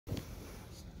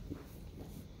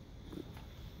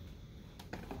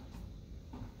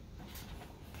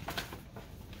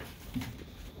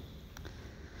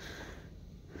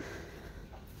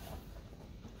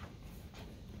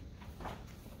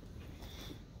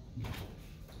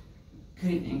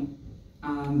Good evening.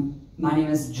 My name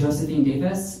is Josephine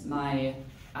Davis. My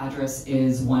address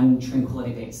is 1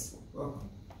 Tranquility Base. Welcome.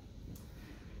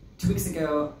 2 weeks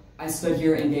ago, I stood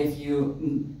here and gave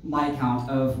you my account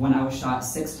of when I was shot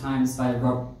 6 times by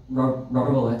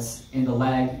rubber bullets in the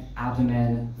leg,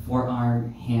 abdomen,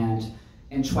 forearm, hand,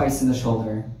 and twice in the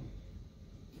shoulder.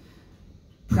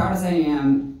 Proud as I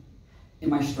am in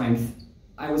my strength,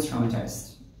 I was traumatized.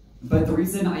 But the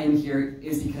reason I am here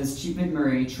is because Chief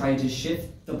McMurray tried to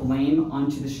shift the blame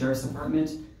onto the Sheriff's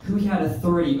Department, who he had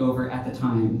authority over at the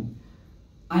time.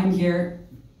 I am here,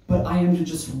 but I am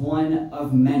just one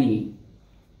of many.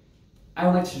 I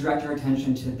would like to direct your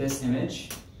attention to this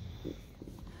image.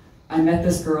 I met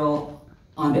this girl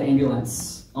on the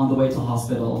ambulance on the way to the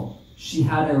hospital. She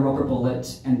had a rubber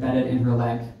bullet embedded in her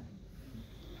leg.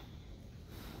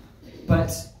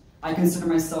 But I consider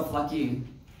myself lucky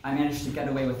I managed to get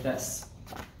away with this.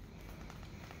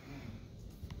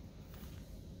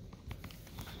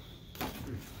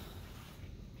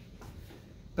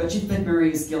 But Chief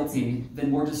McMurray is guilty,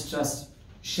 then we're just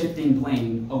shifting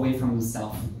blame away from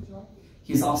himself.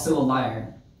 He's also a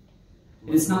liar.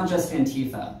 And it's not just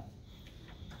Antifa.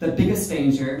 The biggest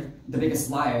danger, the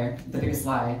biggest lie,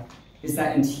 is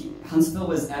that Huntsville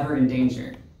was ever in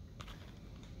danger.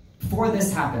 Before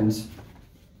this happened,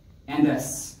 and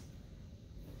this,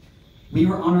 we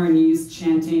were on our knees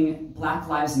chanting, "Black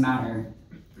Lives Matter.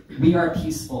 We are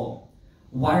peaceful.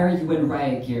 Why are you in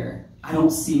riot gear? I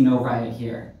don't see no riot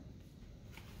here."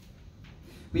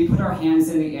 We put our hands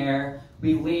in the air.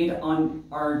 We laid on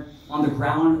the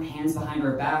ground, hands behind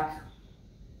our back.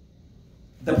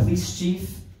 The police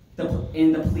chief, the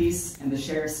police, and the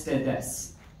sheriffs did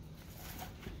this.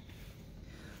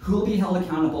 Who will be held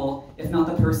accountable if not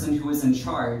the person who is in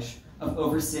charge of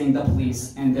overseeing the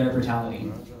police and their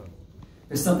brutality?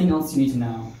 There's something else you need to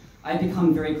know. I've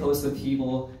become very close with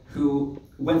people who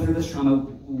went through this trauma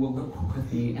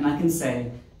with me, and I can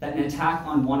say that an attack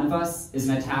on one of us is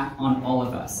an attack on all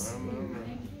of us.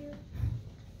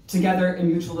 Together, in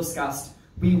mutual disgust,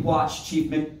 we watched Chief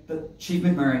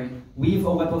McMurray weave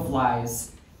a web of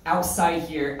lies outside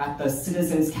here at the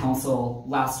Citizens Council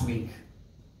last week.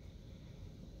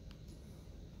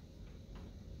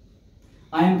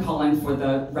 I am calling for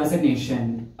the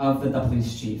resignation of the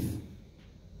police chief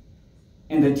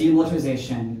and the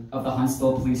demilitarization of the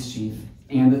Huntsville police chief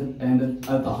and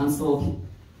the Huntsville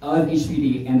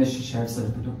HPD and the Sheriff's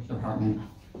Department.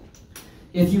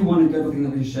 If you want a good working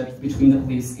relationship between the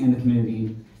police and the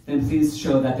community, then please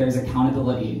show that there is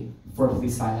accountability for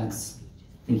police violence.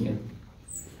 Thank you.